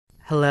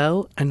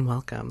Hello and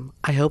welcome.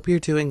 I hope you're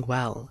doing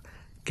well.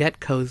 Get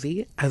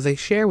cozy as I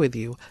share with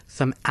you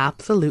some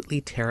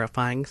absolutely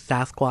terrifying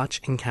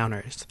Sasquatch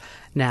encounters.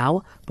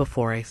 Now,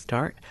 before I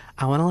start,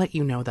 I want to let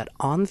you know that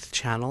on this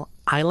channel,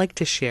 I like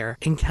to share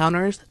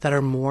encounters that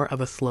are more of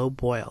a slow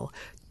boil,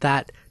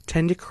 that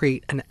tend to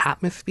create an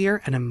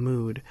atmosphere and a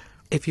mood.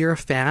 If you're a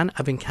fan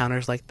of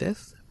encounters like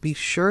this, be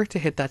sure to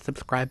hit that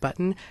subscribe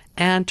button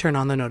and turn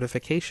on the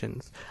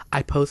notifications.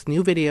 I post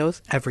new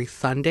videos every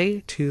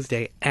Sunday,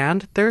 Tuesday,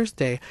 and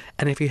Thursday,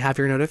 and if you have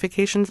your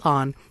notifications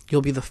on,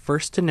 you'll be the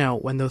first to know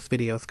when those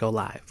videos go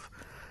live.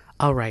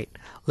 Alright,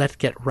 let's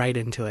get right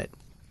into it.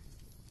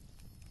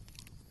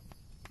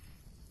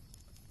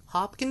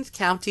 Hopkins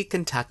County,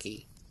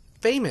 Kentucky,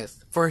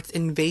 famous for its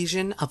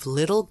invasion of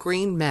little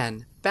green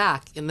men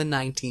back in the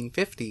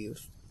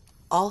 1950s.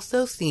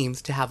 Also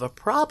seems to have a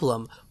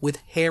problem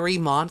with hairy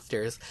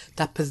monsters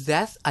that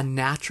possess a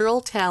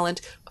natural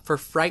talent for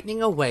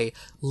frightening away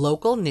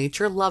local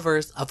nature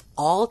lovers of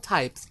all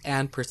types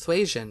and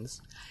persuasions.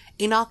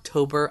 In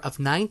October of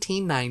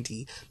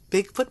 1990,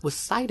 Bigfoot was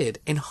sighted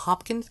in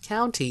Hopkins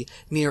County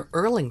near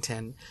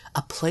Earlington,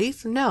 a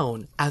place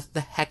known as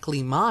the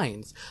Heckley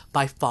Mines,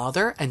 by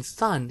father and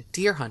son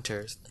deer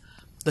hunters.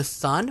 The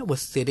son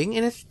was sitting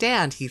in a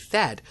stand, he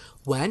said,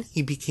 when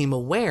he became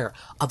aware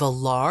of a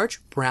large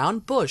brown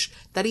bush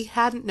that he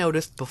hadn't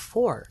noticed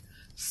before.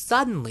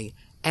 Suddenly,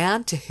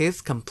 and to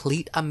his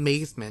complete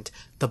amazement,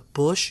 the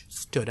bush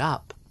stood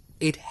up.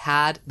 It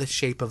had the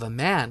shape of a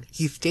man,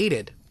 he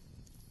stated.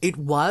 It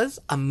was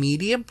a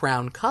medium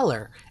brown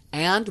color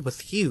and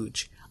was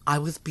huge. I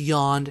was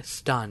beyond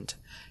stunned.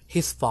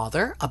 His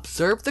father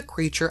observed the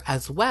creature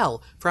as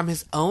well from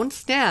his own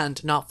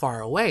stand not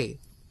far away.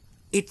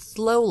 It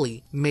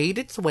slowly made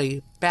its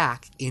way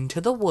back into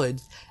the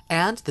woods,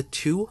 and the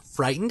two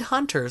frightened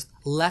hunters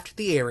left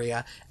the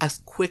area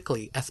as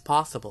quickly as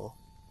possible.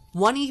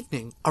 One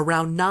evening,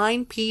 around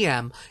 9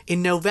 p.m.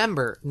 in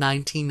November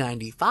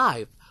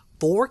 1995,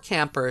 4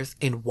 campers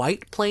in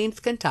White Plains,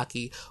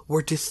 Kentucky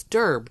were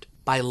disturbed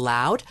by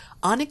loud,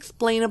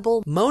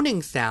 unexplainable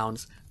moaning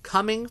sounds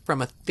coming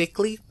from a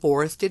thickly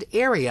forested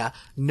area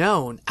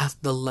known as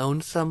the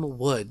Lonesome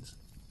Woods.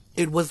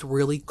 It was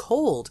really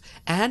cold,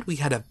 and we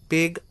had a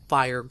big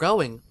fire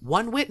going,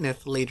 one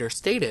witness later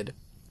stated.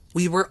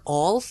 We were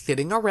all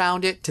sitting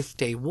around it to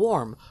stay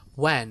warm,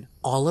 when,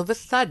 all of a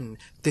sudden,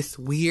 this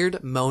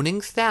weird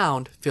moaning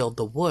sound filled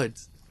the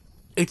woods.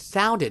 It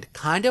sounded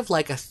kind of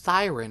like a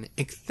siren,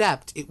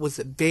 except it was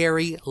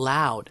very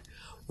loud.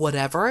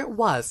 Whatever it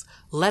was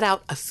let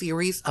out a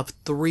series of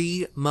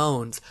 3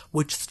 moans,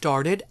 which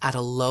started at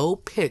a low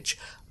pitch,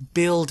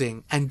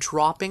 building and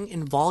dropping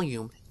in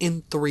volume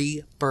in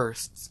 3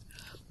 bursts.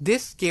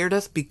 This scared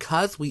us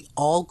because we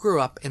all grew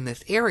up in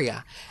this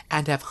area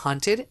and have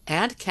hunted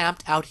and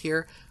camped out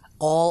here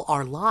all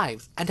our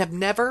lives and have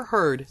never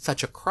heard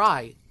such a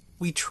cry.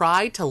 We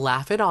tried to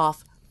laugh it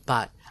off,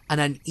 but an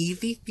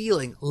uneasy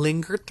feeling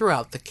lingered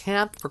throughout the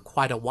camp for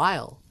quite a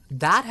while.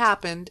 That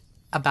happened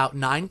about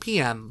 9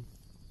 p.m.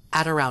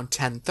 At around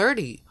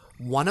 10:30,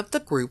 one of the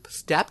group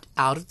stepped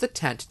out of the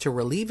tent to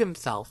relieve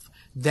himself,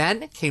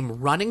 then came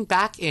running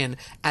back in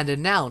and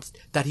announced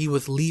that he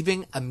was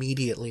leaving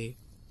immediately.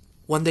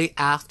 When they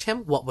asked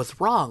him what was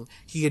wrong,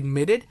 he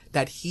admitted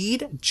that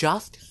he'd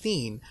just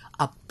seen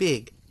a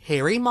big,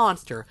 hairy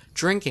monster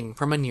drinking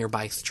from a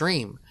nearby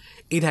stream.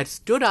 It had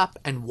stood up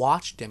and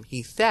watched him,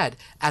 he said,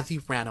 as he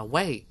ran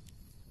away.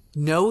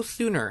 No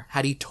sooner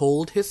had he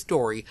told his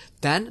story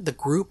than the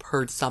group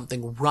heard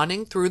something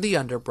running through the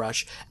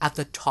underbrush at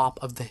the top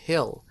of the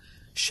hill.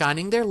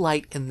 Shining their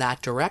light in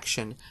that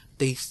direction,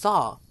 they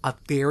saw a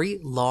very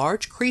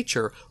large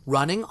creature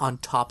running on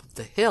top of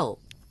the hill.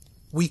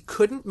 We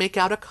couldn't make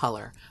out a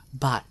color,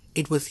 but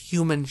it was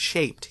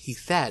human-shaped, he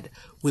said,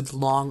 with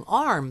long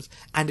arms,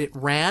 and it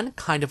ran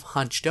kind of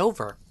hunched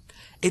over.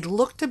 It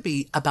looked to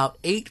be about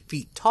 8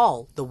 feet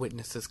tall, the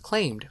witnesses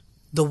claimed.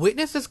 The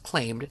witnesses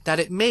claimed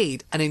that it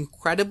made an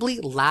incredibly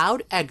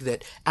loud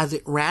exit as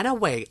it ran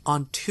away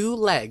on 2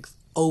 legs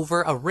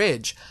over a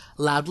ridge,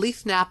 loudly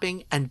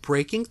snapping and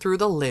breaking through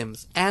the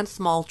limbs and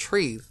small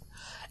trees.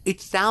 It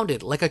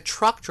sounded like a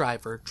truck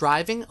driver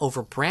driving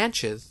over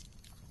branches.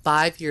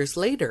 5 years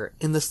later,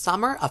 in the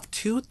summer of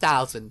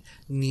 2000,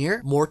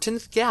 near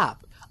Morton's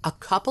Gap, a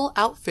couple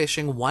out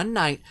fishing one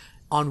night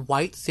on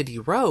White City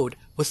Road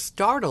was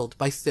startled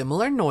by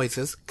similar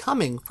noises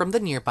coming from the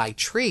nearby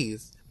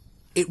trees.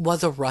 It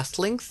was a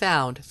rustling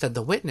sound, said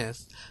the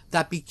witness,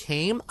 that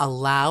became a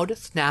loud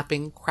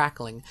snapping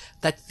crackling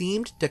that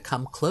seemed to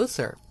come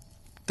closer.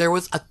 There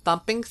was a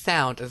thumping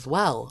sound as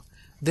well.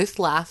 This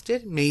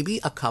lasted maybe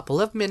a couple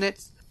of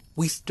minutes.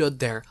 We stood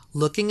there,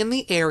 looking in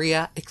the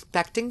area,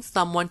 expecting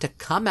someone to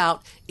come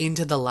out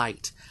into the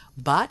light.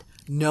 But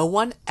no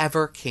one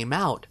ever came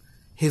out.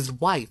 His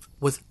wife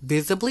was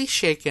visibly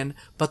shaken,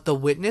 but the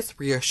witness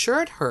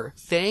reassured her,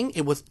 saying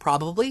it was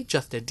probably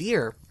just a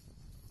deer.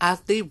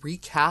 As they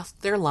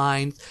recast their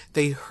lines,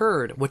 they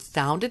heard what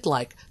sounded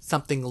like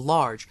something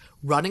large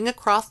running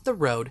across the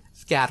road,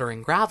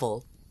 scattering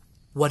gravel.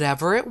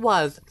 Whatever it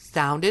was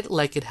sounded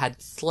like it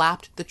had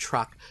slapped the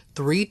truck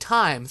 3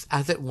 times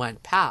as it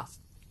went past.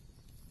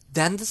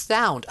 Then the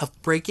sound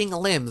of breaking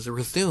limbs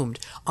resumed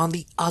on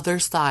the other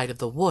side of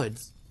the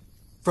woods.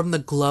 From the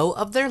glow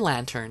of their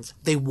lanterns,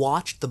 they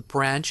watched the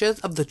branches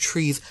of the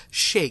trees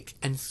shake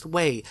and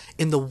sway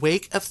in the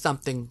wake of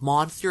something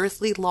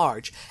monstrously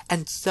large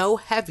and so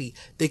heavy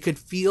they could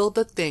feel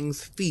the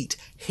thing's feet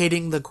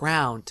hitting the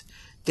ground.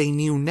 They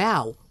knew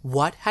now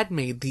what had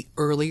made the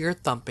earlier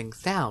thumping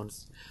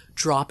sounds.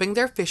 Dropping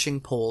their fishing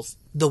poles,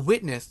 the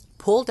witness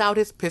pulled out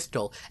his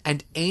pistol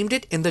and aimed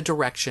it in the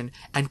direction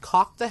and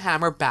cocked the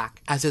hammer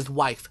back as his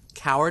wife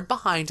cowered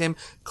behind him,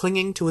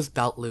 clinging to his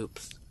belt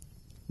loops.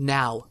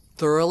 Now,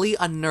 thoroughly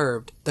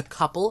unnerved, the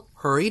couple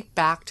hurried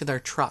back to their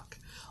truck.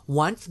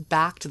 Once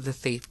back to the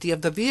safety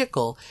of the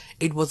vehicle,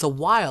 it was a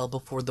while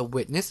before the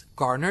witness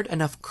garnered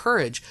enough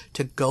courage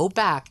to go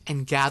back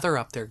and gather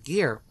up their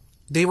gear.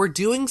 They were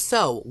doing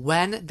so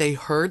when they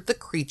heard the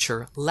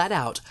creature let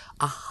out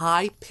a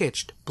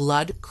high-pitched,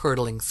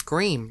 blood-curdling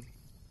scream.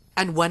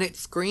 And when it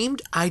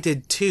screamed, I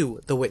did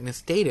too, the witness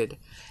stated.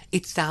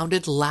 It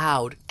sounded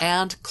loud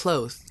and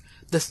close.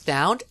 The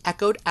sound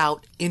echoed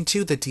out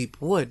into the deep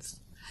woods.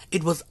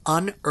 It was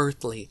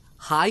unearthly,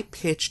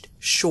 high-pitched,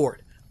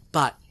 short,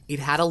 but it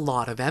had a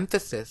lot of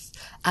emphasis,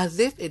 as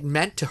if it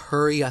meant to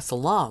hurry us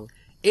along.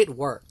 It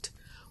worked.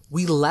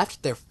 We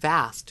left there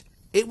fast.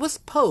 It was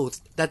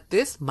posed that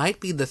this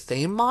might be the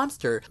same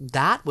monster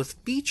that was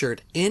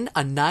featured in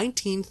a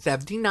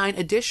 1979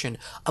 edition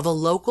of a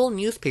local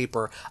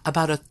newspaper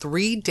about a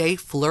 3-day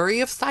flurry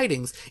of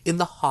sightings in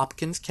the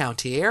Hopkins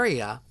County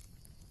area.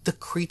 The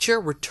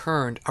creature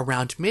returned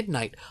around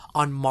midnight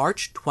on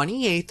March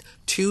 28,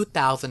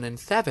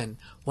 2007,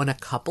 when a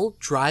couple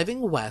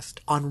driving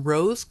west on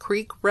Rose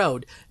Creek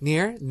Road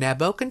near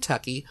Nebo,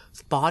 Kentucky,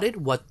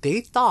 spotted what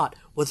they thought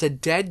was a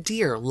dead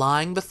deer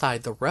lying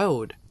beside the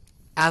road.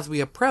 As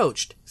we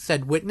approached,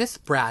 said witness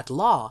Brad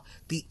Law,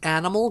 the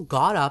animal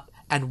got up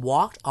and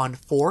walked on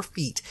 4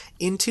 feet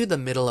into the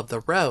middle of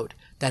the road,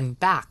 then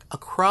back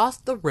across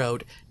the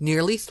road,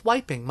 nearly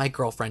swiping my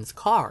girlfriend's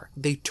car.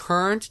 They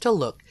turned to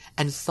look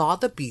and saw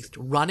the beast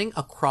running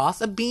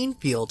across a bean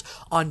field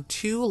on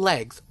 2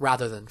 legs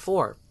rather than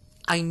 4.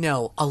 I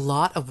know a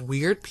lot of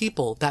weird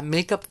people that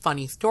make up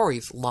funny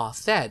stories, Law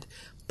said,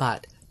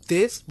 but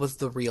this was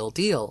the real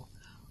deal.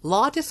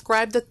 Law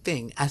described the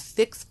thing as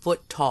 6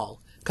 foot tall,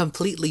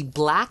 completely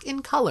black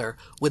in color,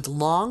 with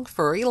long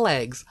furry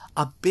legs,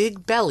 a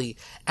big belly,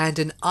 and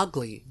an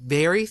ugly,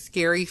 very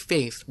scary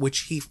face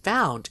which he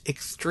found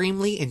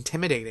extremely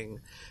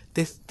intimidating.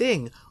 This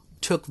thing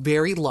took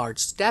very large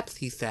steps,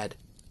 he said.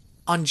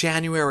 On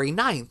January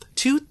 9th,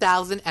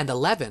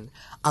 2011,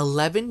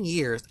 11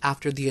 years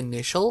after the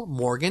initial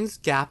Morgan's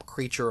Gap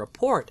creature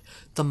report,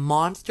 the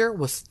monster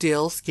was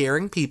still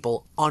scaring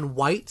people on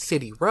White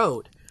City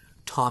Road.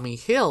 Tommy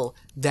Hill,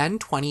 then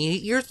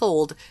 28 years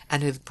old,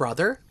 and his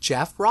brother,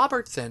 Jeff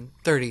Robertson,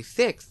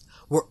 36,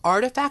 were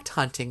artifact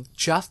hunting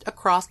just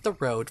across the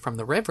road from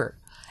the river.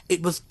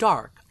 It was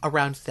dark,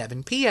 around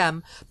 7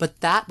 p.m., but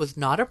that was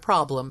not a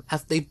problem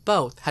as they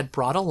both had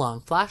brought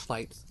along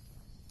flashlights.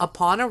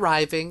 Upon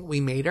arriving,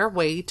 we made our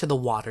way to the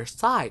water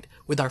side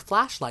with our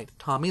flashlight,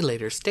 Tommy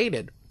later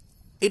stated.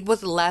 It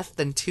was less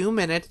than 2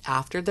 minutes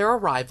after their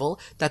arrival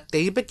that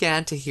they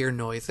began to hear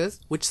noises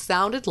which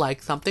sounded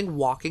like something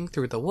walking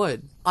through the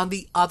woods on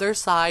the other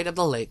side of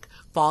the lake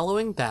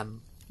following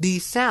them.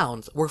 These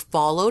sounds were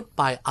followed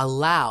by a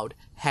loud,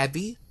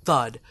 heavy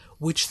thud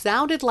which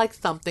sounded like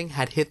something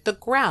had hit the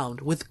ground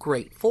with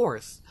great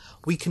force.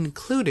 We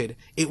concluded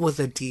it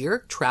was a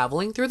deer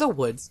traveling through the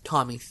woods,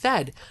 Tommy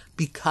said,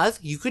 because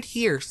you could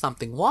hear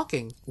something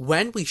walking.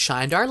 When we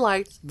shined our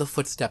lights, the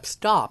footsteps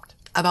stopped.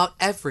 About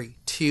every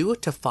 2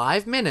 to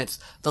 5 minutes,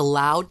 the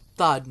loud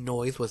thud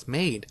noise was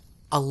made,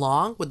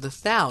 along with the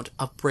sound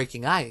of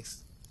breaking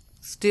ice.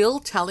 Still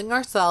telling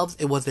ourselves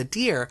it was a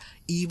deer,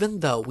 even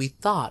though we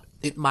thought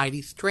it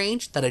mighty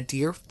strange that a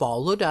deer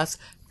followed us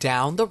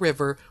down the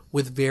river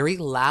with very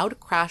loud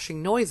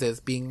crashing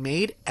noises being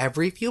made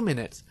every few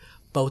minutes.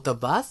 Both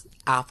of us,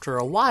 after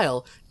a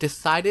while,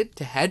 decided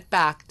to head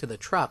back to the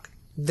truck.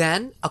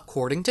 Then,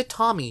 according to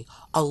Tommy,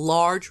 a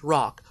large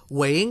rock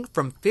weighing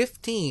from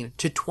 15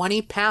 to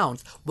 20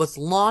 pounds was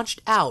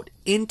launched out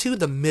into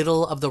the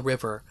middle of the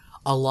river.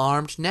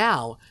 Alarmed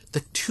now, the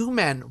 2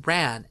 men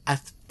ran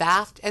as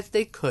fast as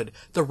they could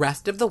the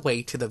rest of the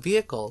way to the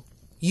vehicle.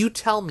 You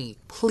tell me,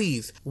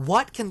 please,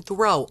 what can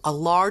throw a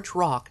large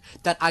rock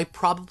that I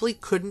probably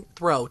couldn't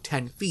throw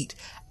 10 feet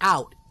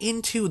out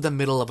into the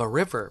middle of a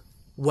river?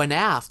 When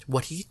asked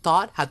what he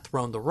thought had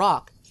thrown the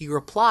rock, he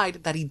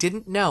replied that he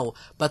didn't know,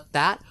 but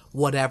that,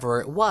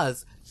 whatever it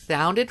was,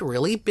 sounded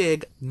really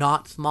big,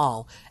 not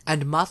small,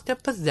 and must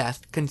have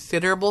possessed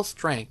considerable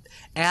strength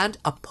and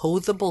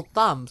opposable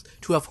thumbs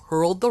to have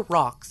hurled the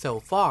rock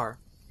so far.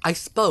 I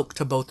spoke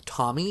to both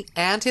Tommy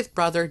and his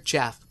brother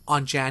Jeff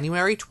on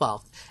January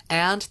 12th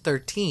and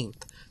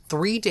 13th,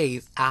 3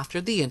 days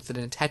after the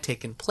incident had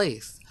taken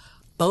place.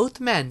 Both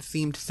men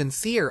seemed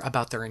sincere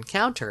about their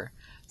encounter.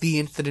 The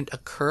incident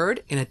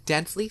occurred in a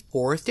densely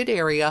forested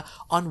area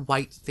on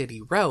White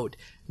City Road,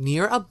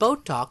 near a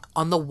boat dock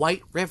on the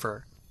White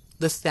River.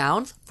 The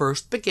sounds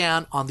first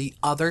began on the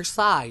other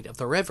side of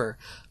the river,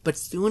 but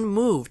soon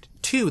moved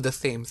to the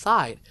same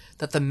side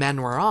that the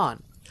men were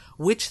on,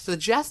 which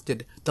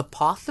suggested the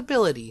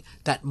possibility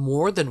that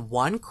more than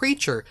one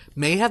creature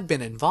may have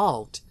been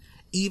involved.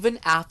 Even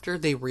after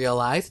they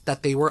realized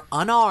that they were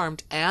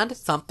unarmed and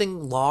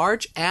something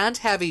large and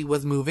heavy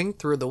was moving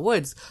through the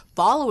woods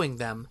following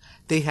them,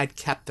 they had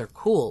kept their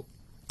cool.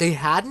 They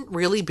hadn't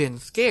really been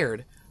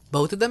scared.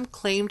 Both of them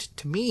claimed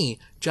to me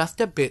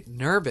just a bit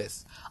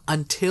nervous,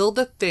 until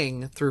the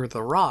thing threw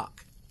the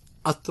rock.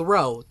 A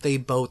throw they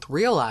both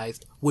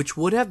realized which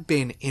would have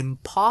been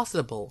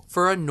impossible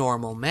for a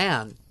normal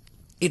man.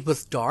 It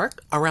was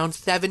dark around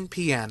 7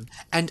 p.m.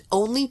 and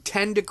only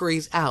 10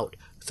 degrees out,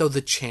 so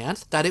the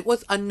chance that it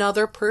was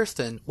another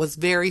person was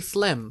very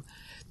slim.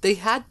 They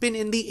had been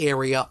in the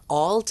area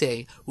all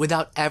day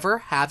without ever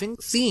having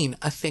seen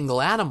a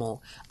single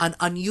animal, an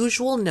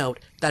unusual note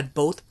that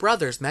both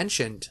brothers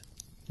mentioned.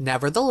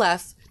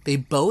 Nevertheless, they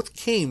both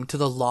came to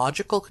the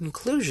logical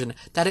conclusion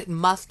that it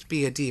must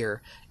be a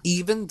deer,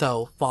 even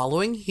though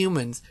following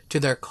humans to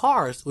their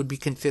cars would be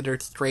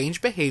considered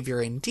strange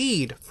behavior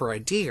indeed for a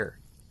deer.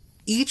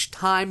 Each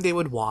time they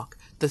would walk,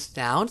 the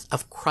sounds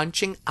of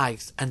crunching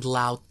ice and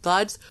loud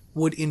thuds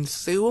would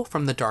ensue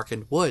from the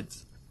darkened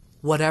woods.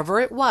 Whatever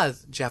it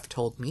was, Jeff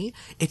told me,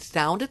 it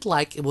sounded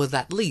like it was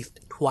at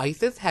least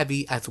twice as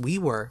heavy as we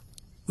were.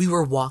 We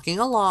were walking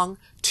along,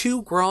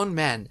 two grown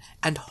men,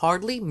 and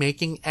hardly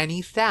making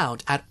any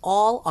sound at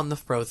all on the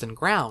frozen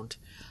ground.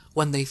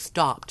 When they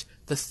stopped,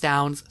 the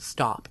sounds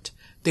stopped.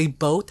 They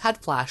both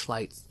had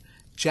flashlights.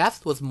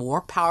 Jeff's was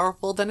more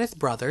powerful than his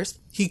brother's.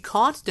 He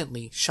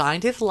constantly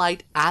shined his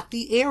light at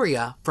the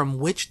area from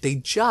which they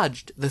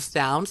judged the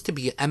sounds to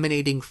be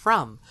emanating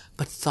from,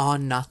 but saw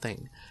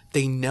nothing.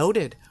 They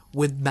noted,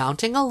 with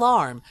mounting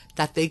alarm,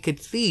 that they could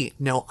see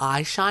no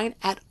eyeshine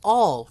at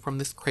all from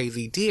this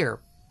crazy deer.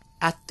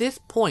 At this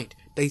point,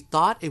 they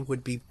thought it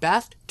would be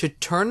best to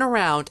turn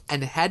around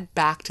and head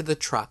back to the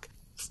truck,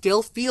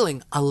 still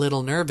feeling a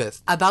little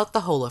nervous about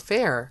the whole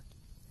affair.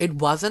 It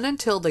wasn't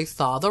until they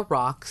saw the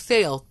rock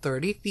sail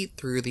 30 feet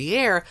through the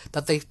air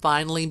that they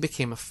finally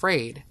became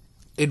afraid.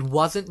 It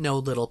wasn't no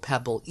little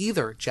pebble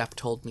either, Jeff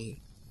told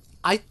me.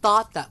 I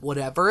thought that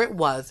whatever it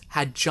was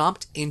had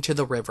jumped into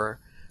the river.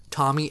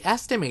 Tommy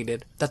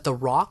estimated that the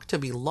rock to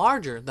be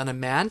larger than a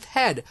man's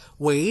head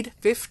weighed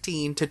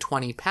 15 to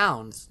 20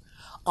 pounds.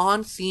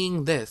 On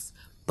seeing this,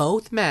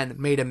 both men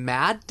made a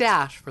mad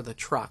dash for the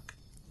truck.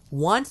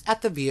 Once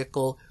at the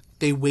vehicle,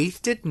 they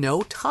wasted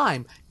no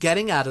time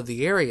getting out of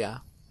the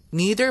area.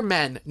 Neither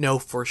men know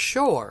for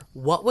sure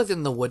what was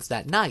in the woods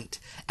that night,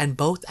 and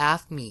both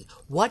asked me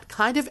what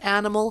kind of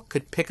animal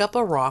could pick up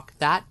a rock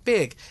that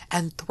big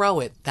and throw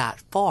it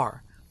that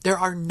far. There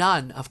are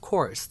none, of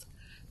course.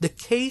 The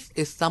case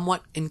is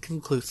somewhat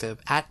inconclusive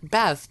at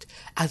best,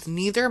 as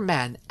neither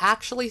man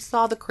actually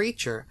saw the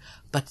creature,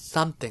 but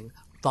something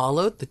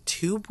followed the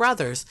two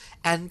brothers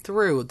and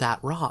threw that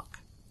rock.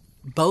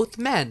 Both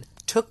men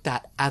took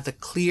that as a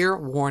clear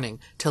warning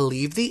to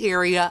leave the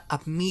area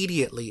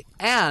immediately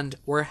and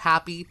were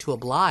happy to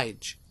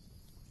oblige.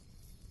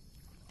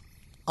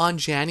 On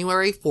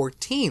January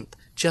 14th,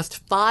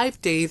 just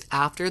 5 days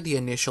after the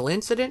initial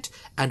incident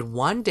and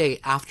 1 day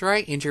after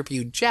I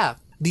interviewed Jeff,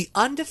 the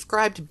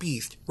undescribed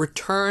beast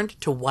returned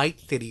to White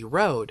City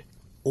Road,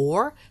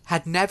 or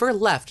had never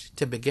left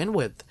to begin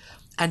with,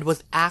 and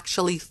was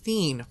actually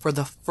seen for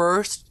the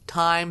first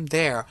time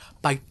there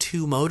by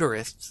two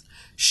motorists,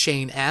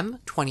 Shane M.,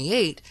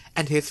 28,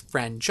 and his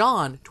friend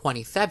John,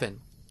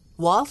 27.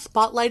 While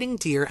spotlighting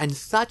deer and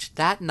such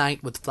that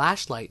night with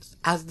flashlights,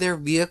 as their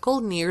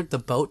vehicle neared the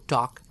boat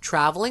dock,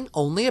 traveling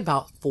only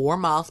about 4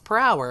 miles per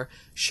hour,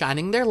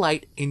 shining their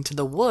light into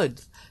the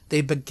woods,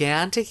 they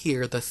began to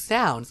hear the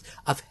sounds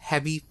of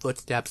heavy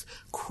footsteps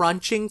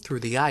crunching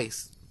through the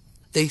ice.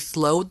 They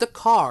slowed the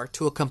car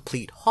to a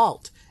complete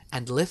halt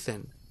and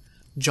listened.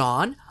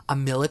 John, a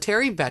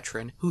military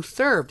veteran who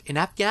served in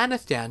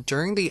Afghanistan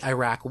during the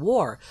Iraq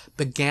War,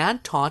 began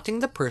taunting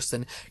the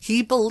person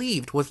he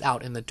believed was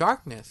out in the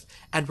darkness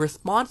and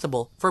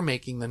responsible for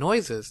making the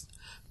noises.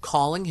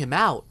 Calling him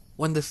out,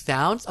 when the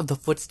sounds of the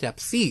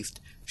footsteps ceased,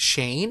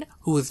 Shane,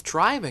 who was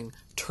driving,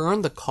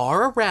 turned the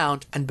car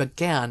around and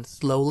began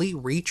slowly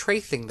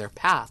retracing their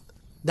path.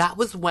 That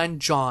was when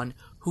John,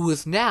 who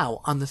was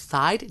now on the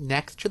side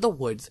next to the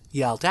woods,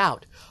 yelled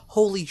out,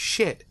 "Holy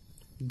shit!"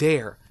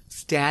 There,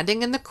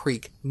 standing in the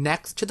creek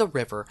next to the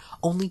river,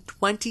 only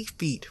 20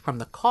 feet from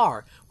the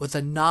car, was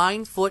a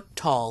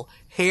 9-foot-tall,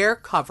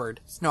 hair-covered,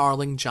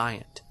 snarling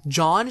giant.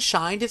 John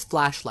shined his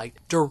flashlight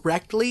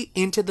directly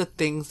into the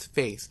thing's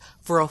face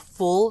for a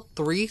full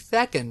 3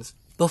 seconds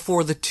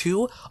before the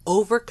two,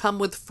 overcome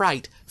with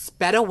fright,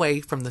 sped away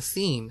from the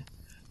scene.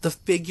 The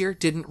figure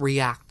didn't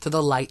react to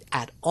the light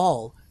at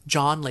all,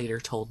 John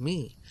later told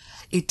me.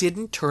 It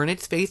didn't turn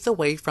its face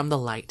away from the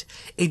light.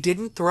 It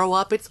didn't throw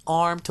up its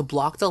arm to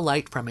block the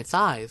light from its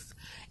eyes.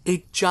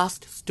 It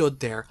just stood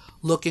there,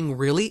 looking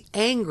really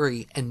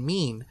angry and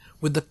mean,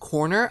 with the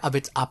corner of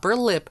its upper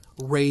lip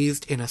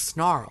raised in a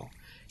snarl.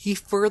 He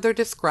further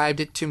described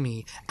it to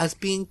me as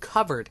being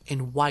covered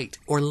in white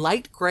or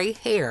light gray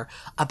hair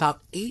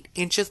about 8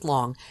 inches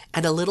long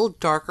and a little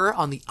darker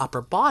on the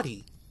upper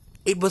body.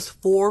 It was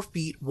 4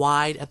 feet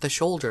wide at the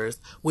shoulders,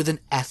 with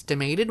an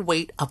estimated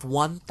weight of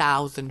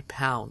 1,000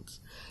 pounds.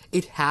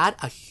 It had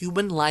a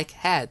human-like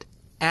head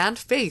and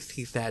face,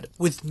 he said,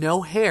 with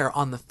no hair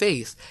on the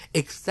face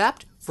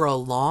except for a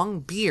long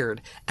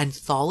beard and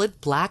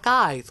solid black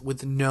eyes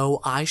with no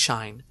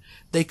eyeshine.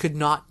 They could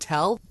not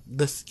tell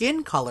the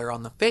skin color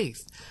on the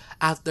face,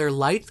 as their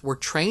lights were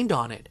trained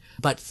on it,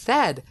 but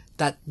said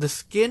that the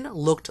skin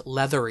looked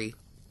leathery.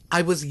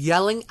 I was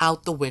yelling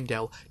out the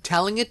window,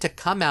 telling it to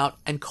come out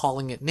and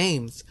calling it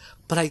names,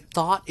 but I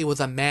thought it was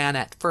a man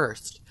at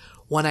first.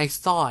 When I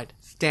saw it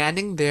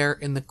standing there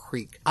in the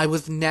creek, I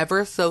was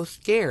never so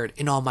scared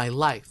in all my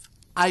life.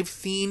 I've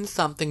seen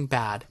something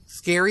bad,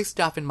 scary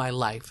stuff in my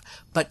life,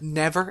 but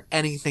never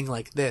anything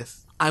like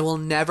this. I will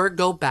never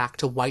go back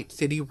to White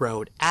City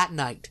Road at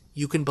night,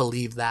 you can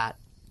believe that.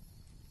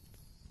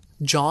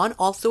 John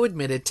also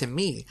admitted to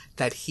me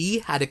that he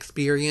had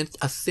experienced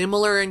a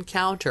similar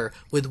encounter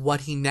with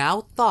what he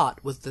now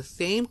thought was the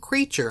same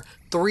creature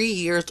 3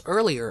 years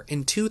earlier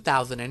in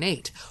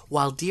 2008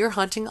 while deer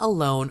hunting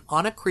alone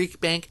on a creek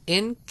bank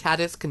in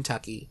Cadiz,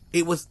 Kentucky.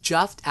 It was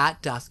just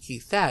at dusk, he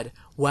said,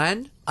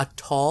 when a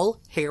tall,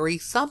 hairy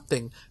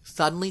something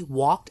suddenly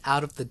walked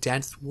out of the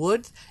dense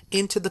woods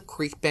into the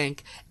creek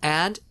bank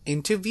and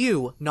into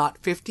view not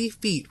 50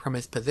 feet from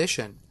his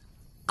position.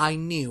 I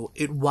knew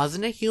it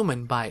wasn't a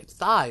human by its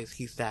size,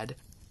 he said.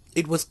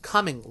 It was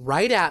coming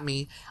right at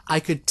me. I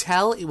could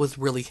tell it was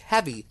really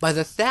heavy by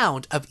the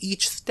sound of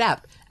each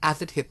step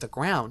as it hit the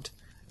ground.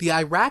 The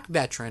Iraq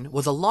veteran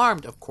was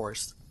alarmed, of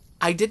course.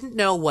 I didn't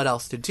know what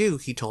else to do,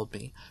 he told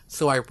me,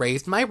 so I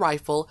raised my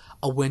rifle,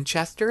 a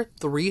Winchester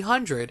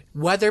 300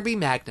 Weatherby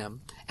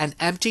Magnum, and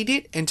emptied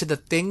it into the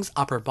thing's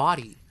upper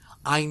body.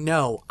 I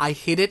know I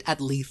hit it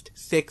at least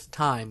 6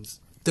 times.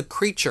 The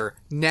creature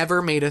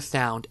never made a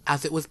sound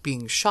as it was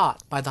being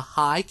shot by the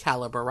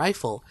high-caliber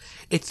rifle.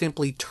 It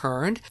simply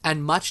turned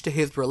and, much to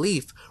his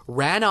relief,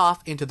 ran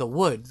off into the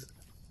woods.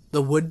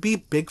 The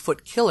would-be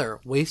Bigfoot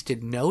killer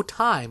wasted no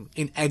time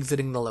in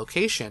exiting the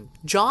location.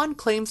 John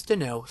claims to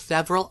know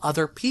several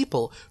other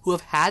people who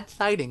have had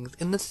sightings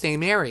in the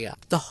same area.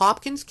 The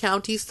Hopkins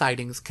County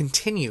sightings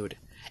continued.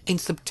 In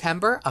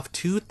September of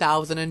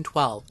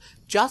 2012,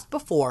 just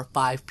before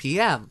 5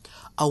 p.m.,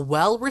 a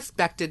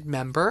well-respected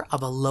member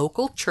of a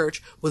local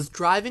church was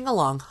driving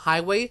along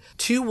Highway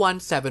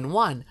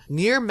 2171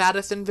 near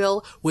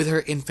Madisonville with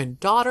her infant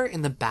daughter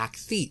in the back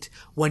seat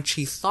when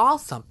she saw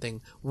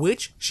something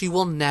which she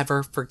will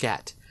never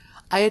forget.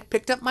 I had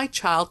picked up my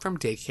child from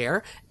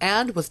daycare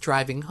and was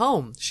driving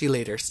home, she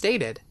later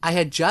stated. I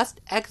had just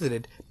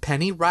exited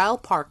Penny Ryle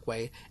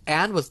Parkway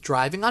and was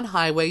driving on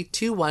Highway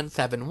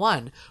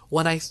 2171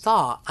 when I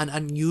saw an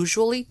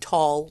unusually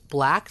tall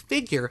black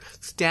figure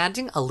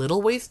standing a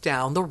little ways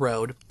down the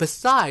road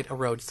beside a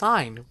road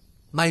sign.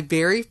 My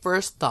very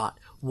first thought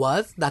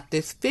was that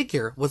this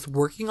figure was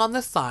working on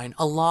the sign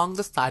along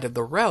the side of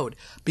the road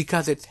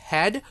because its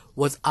head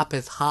was up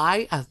as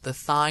high as the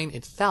sign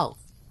itself.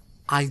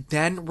 I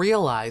then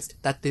realized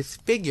that this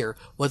figure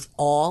was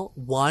all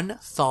one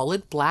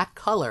solid black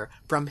color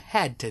from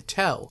head to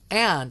toe,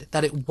 and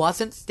that it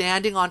wasn't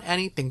standing on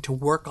anything to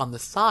work on the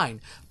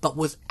sign, but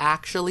was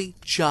actually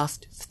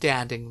just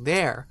standing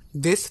there.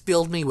 This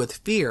filled me with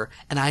fear,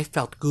 and I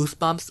felt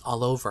goosebumps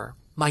all over.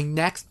 My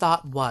next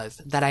thought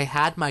was that I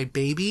had my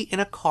baby in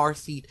a car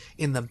seat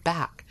in the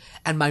back,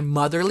 and my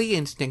motherly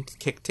instinct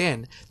kicked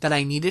in that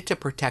I needed to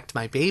protect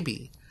my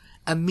baby.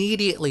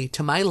 Immediately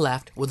to my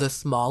left was a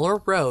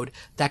smaller road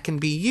that can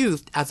be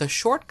used as a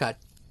shortcut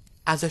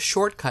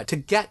to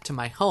get to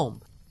my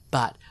home,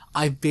 but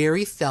I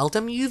very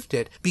seldom used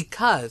it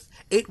because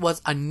it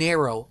was a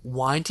narrow,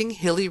 winding,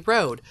 hilly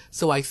road,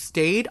 so I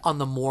stayed on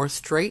the more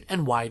straight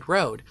and wide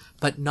road,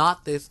 but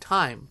not this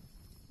time.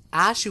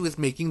 As she was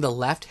making the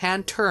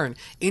left-hand turn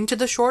into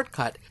the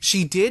shortcut,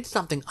 she did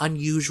something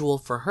unusual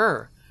for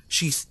her.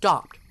 She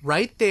stopped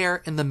right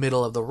there in the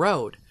middle of the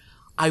road.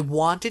 I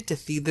wanted to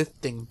see this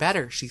thing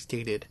better, she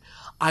stated.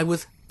 I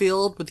was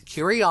filled with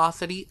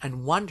curiosity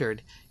and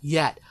wondered,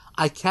 yet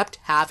I kept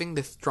having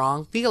this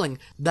strong feeling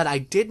that I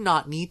did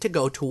not need to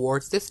go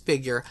towards this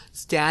figure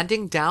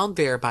standing down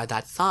there by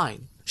that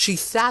sign. She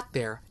sat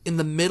there in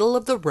the middle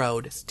of the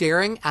road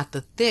staring at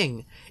the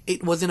thing.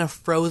 It was in a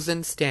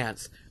frozen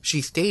stance,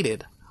 she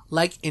stated,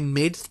 like in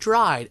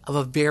mid-stride of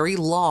a very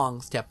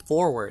long step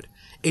forward.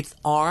 Its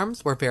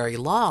arms were very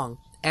long,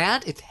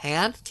 and its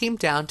hands came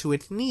down to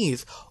its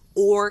knees,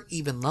 or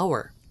even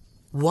lower.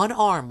 One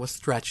arm was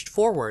stretched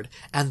forward,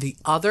 and the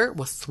other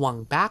was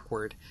swung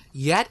backward,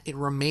 yet it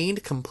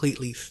remained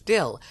completely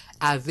still,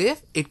 as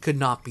if it could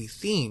not be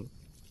seen.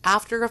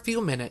 After a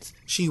few minutes,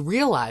 she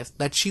realized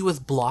that she was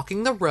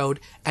blocking the road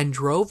and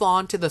drove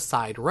on to the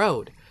side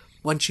road.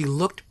 When she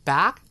looked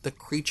back, the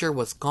creature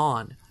was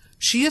gone.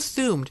 She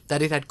assumed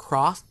that it had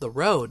crossed the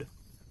road.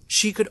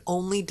 She could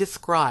only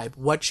describe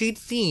what she'd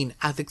seen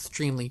as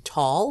extremely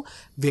tall,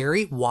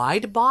 very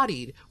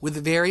wide-bodied,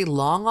 with very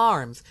long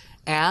arms,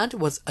 and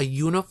was a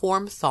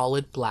uniform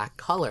solid black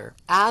color.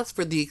 As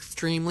for the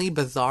extremely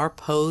bizarre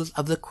pose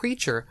of the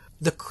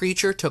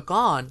creature took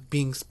on,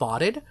 being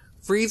spotted,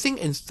 freezing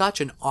in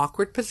such an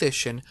awkward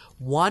position,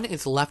 one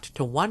is left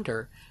to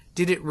wonder,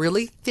 did it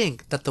really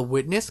think that the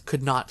witness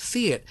could not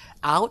see it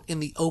out in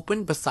the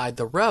open beside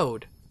the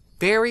road?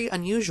 Very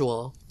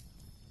unusual.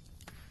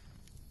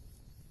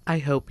 I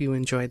hope you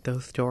enjoyed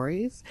those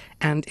stories,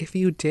 and if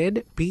you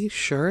did, be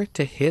sure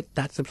to hit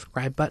that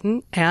subscribe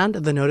button and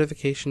the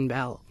notification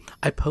bell.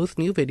 I post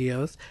new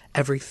videos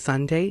every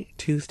Sunday,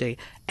 Tuesday,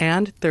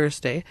 and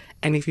Thursday,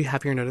 and if you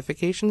have your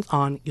notifications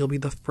on, you'll be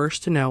the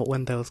first to know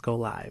when those go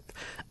live.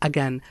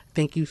 Again,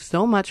 thank you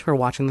so much for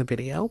watching the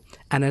video,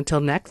 and until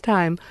next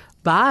time,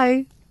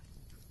 bye!